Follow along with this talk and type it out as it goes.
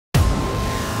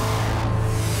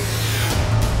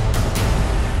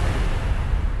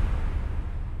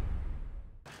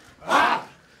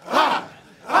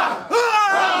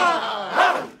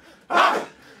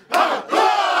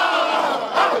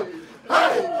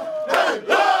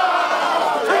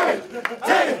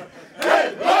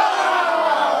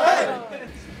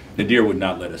Nadir would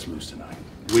not let us lose tonight.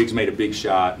 Wiggs made a big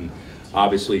shot, and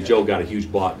obviously Joe got a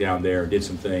huge block down there and did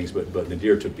some things, but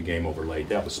Nadir took the game over late.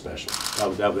 That was special.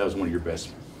 That was one of your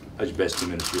best. That was your best 2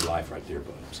 minutes of your life right there,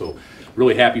 bud. So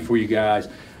really happy for you guys.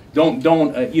 Don't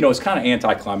you know, it's kind of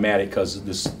anticlimactic because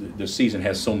the season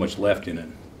has so much left in it.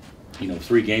 You know,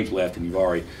 3 games left, and you've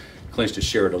already clinched a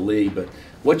share of the league. But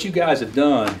what you guys have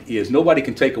done is nobody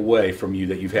can take away from you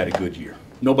that you've had a good year.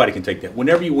 Nobody can take that.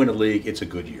 Whenever you win a league, it's a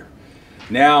good year.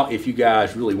 Now, if you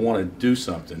guys really want to do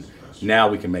something, now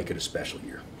we can make it a special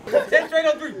year. 10 straight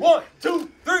on 3. 1,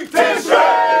 2, 3. 10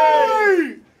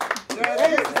 straight!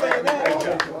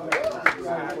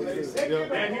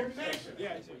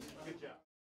 Yeah.